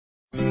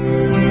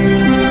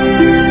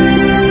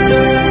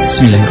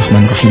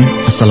Bismillahirrahmanirrahim.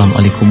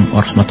 Assalamualaikum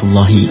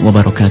warahmatullahi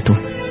wabarakatuh.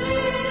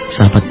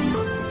 Sahabat,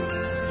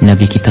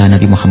 Nabi kita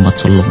Nabi Muhammad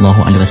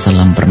sallallahu alaihi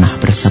wasallam pernah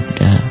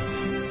bersabda,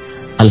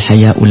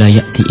 "Al-haya'u la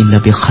ya'ti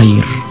illa bi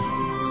khair."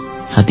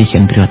 Hadis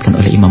yang diriwayatkan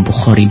oleh Imam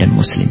Bukhari dan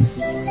Muslim.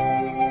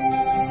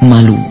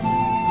 Malu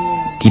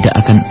tidak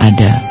akan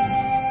ada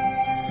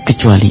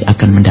kecuali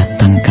akan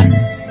mendatangkan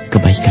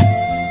kebaikan.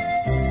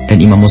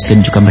 Dan Imam Muslim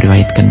juga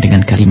meriwayatkan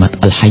dengan kalimat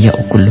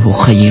al-haya'u kulluhu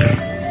khair.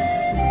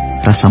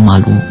 Rasa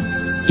malu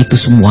itu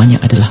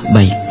semuanya adalah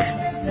baik.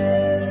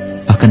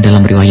 Bahkan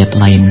dalam riwayat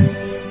lain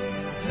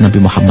Nabi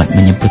Muhammad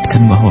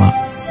menyebutkan bahwa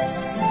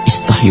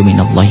istahyu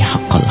minallahi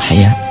haqqal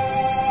haya.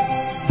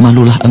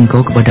 Malulah engkau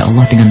kepada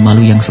Allah dengan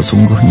malu yang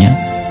sesungguhnya.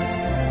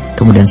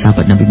 Kemudian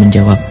sahabat Nabi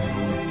menjawab,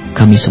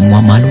 kami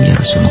semua malu ya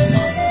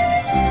Rasulullah.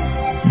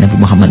 Nabi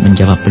Muhammad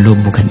menjawab,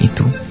 belum, bukan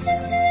itu.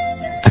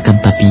 Akan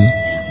tapi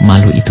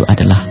malu itu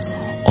adalah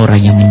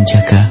orang yang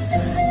menjaga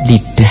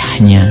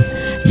lidahnya,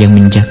 yang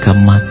menjaga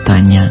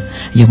matanya,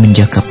 yang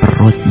menjaga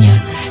perutnya,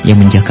 yang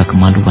menjaga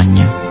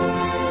kemaluannya.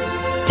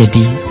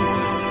 Jadi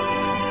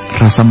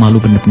rasa malu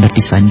benar-benar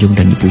disanjung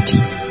dan dipuji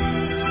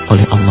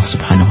oleh Allah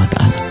Subhanahu wa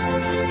taala,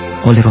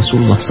 oleh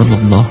Rasulullah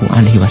sallallahu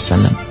alaihi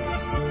wasallam.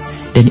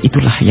 Dan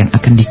itulah yang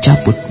akan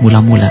dicabut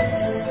mula-mula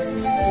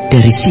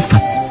dari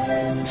sifat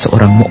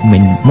seorang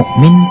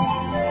mukmin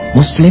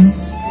muslim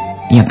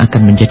yang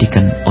akan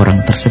menjadikan orang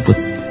tersebut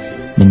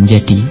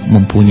menjadi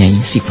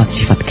mempunyai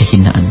sifat-sifat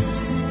kehinaan.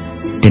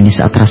 Dan di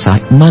saat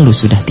rasa malu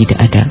sudah tidak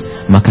ada,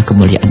 maka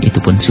kemuliaan itu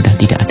pun sudah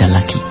tidak ada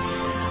lagi.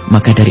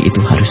 Maka dari itu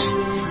harus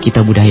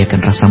kita budayakan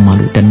rasa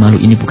malu. Dan malu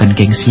ini bukan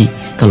gengsi.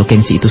 Kalau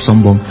gengsi itu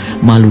sombong.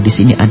 Malu di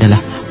sini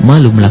adalah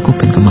malu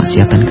melakukan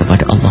kemaksiatan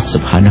kepada Allah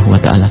Subhanahu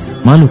wa taala.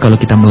 Malu kalau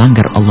kita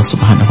melanggar Allah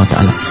Subhanahu wa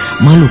taala.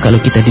 Malu kalau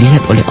kita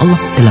dilihat oleh Allah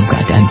dalam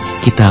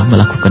keadaan kita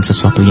melakukan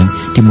sesuatu yang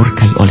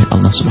dimurkai oleh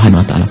Allah Subhanahu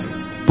wa taala.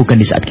 Bukan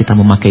di saat kita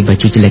memakai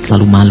baju jelek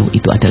lalu malu,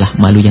 itu adalah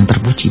malu yang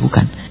terpuji,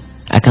 bukan.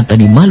 Akan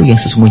tadi malu yang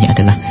sesungguhnya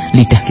adalah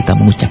lidah kita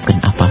mengucapkan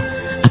apa.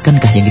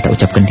 Akankah yang kita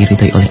ucapkan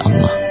diridhai oleh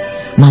Allah?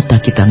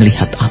 Mata kita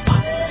melihat apa?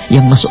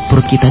 Yang masuk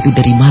perut kita itu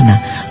dari mana?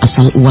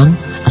 Asal uang,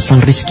 asal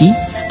rizki,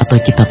 atau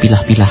kita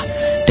pilah-pilah?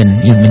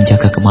 Dan yang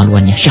menjaga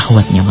kemaluannya,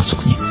 syahwatnya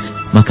masuknya.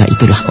 Maka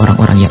itulah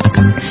orang-orang yang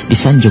akan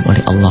disanjung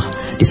oleh Allah,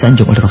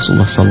 disanjung oleh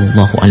Rasulullah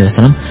sallallahu alaihi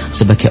wasallam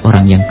sebagai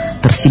orang yang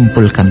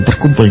tersimpulkan,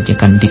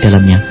 terkumpulkan di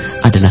dalamnya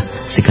adalah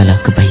segala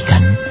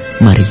kebaikan.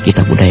 Mari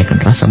kita budayakan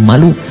rasa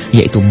malu,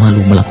 yaitu malu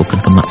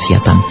melakukan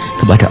kemaksiatan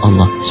kepada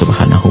Allah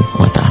Subhanahu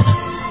wa taala.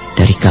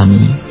 Dari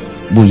kami,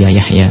 Buya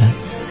Yahya,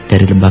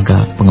 dari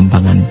Lembaga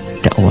Pengembangan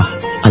Dakwah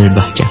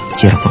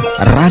Al-Bahjah Cirebon.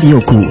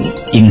 Radioku,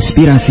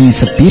 inspirasi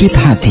spirit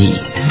hati.